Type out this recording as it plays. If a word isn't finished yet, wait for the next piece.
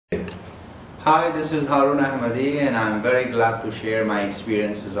Hi, this is Harun Ahmadi and I'm very glad to share my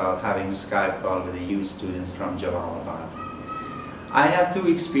experiences of having Skype call with the youth students from Jalalabad. I have two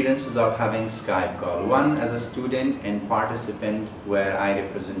experiences of having Skype call. One as a student and participant where I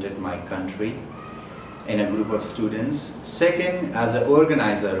represented my country in a group of students. Second as an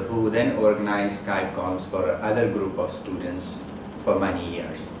organizer who then organized Skype calls for other group of students for many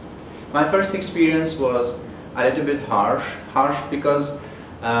years. My first experience was a little bit harsh because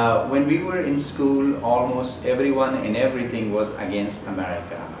when we were in school, almost everyone and everything was against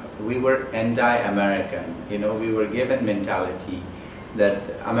America. We were anti-American, we were given mentality that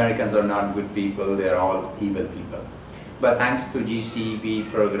Americans are not good people, they're all evil people. But thanks to GCB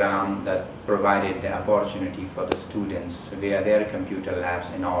program that provided the opportunity for the students via their computer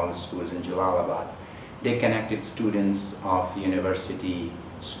labs in all schools in Jalalabad, they connected students of university,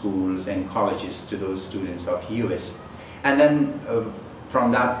 schools and colleges to those students of US. And then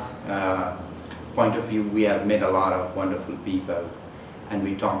from that point of view, we have met a lot of wonderful people and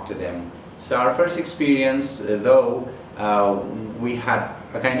we talked to them. So our first experience, though we had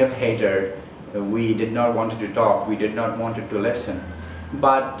a kind of hatred, we did not want to talk, we did not want to listen.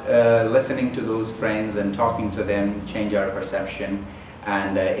 But listening to those friends and talking to them changed our perception,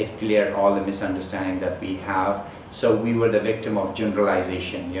 and it cleared all the misunderstanding that we have. So we were the victim of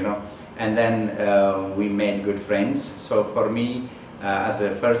generalization, and then we made good friends. So for me, as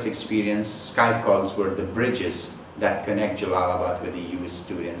a first experience, Skype calls were the bridges that connect Jalalabad with the US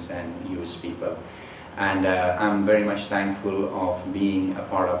students and US people. And I'm very much thankful of being a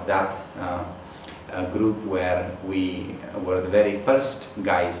part of that group where we were the very first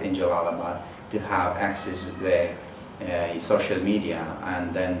guys in Jalalabad to have access to the social media,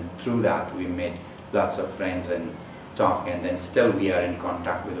 and then through that we made lots of friends and talk, and then still we are in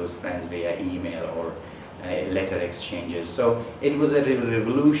contact with those friends via email or letter exchanges. So it was a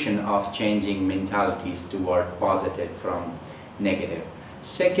revolution of changing mentalities toward positive from negative.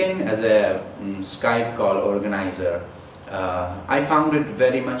 Second, as a Skype call organizer, I found it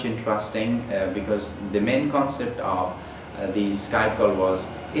very much interesting because the main concept of the Skype call was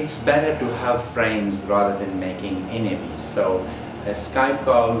it's better to have friends rather than making enemies. So Skype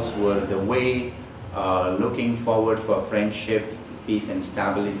calls were the way looking forward for friendship, peace and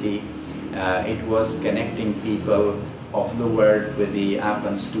stability. It was connecting people of the world with the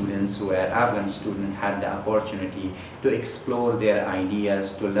Afghan students, where Afghan students had the opportunity to explore their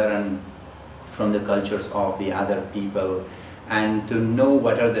ideas, to learn from the cultures of the other people, and to know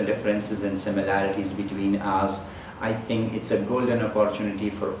what are the differences and similarities between us. I think it's a golden opportunity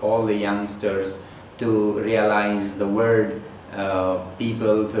for all the youngsters to realize the word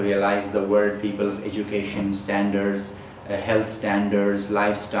people, to realize the word people's education standards, health standards,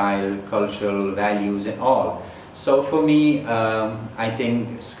 lifestyle, cultural values and all. So for me, I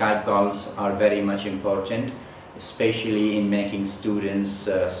think Skype calls are very much important, especially in making students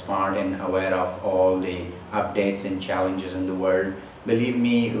smart and aware of all the updates and challenges in the world. Believe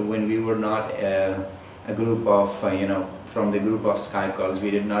me, when we were not a group of, from the group of Skype calls,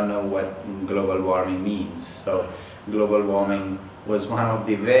 we did not know what global warming means. So global warming was one of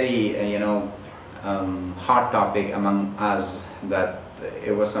the very, hot topic among us, that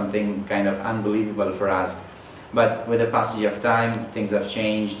it was something kind of unbelievable for us. But with the passage of time, things have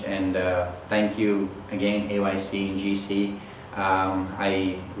changed, and thank you again, AYC and GC.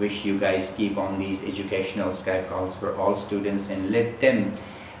 I wish you guys keep on these educational Skype calls for all students and let them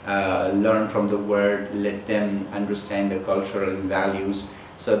learn from the word, let them understand the cultural values.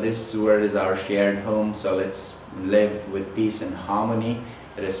 So this world is our shared home, so let's live with peace and harmony,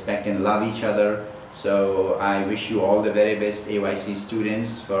 respect and love each other. So I wish you all the very best, AYC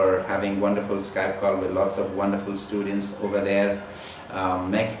students, for having wonderful Skype call with lots of wonderful students over there.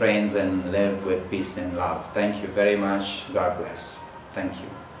 Make friends and live with peace and love. Thank you very much. God bless. Thank you.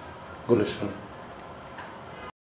 Good.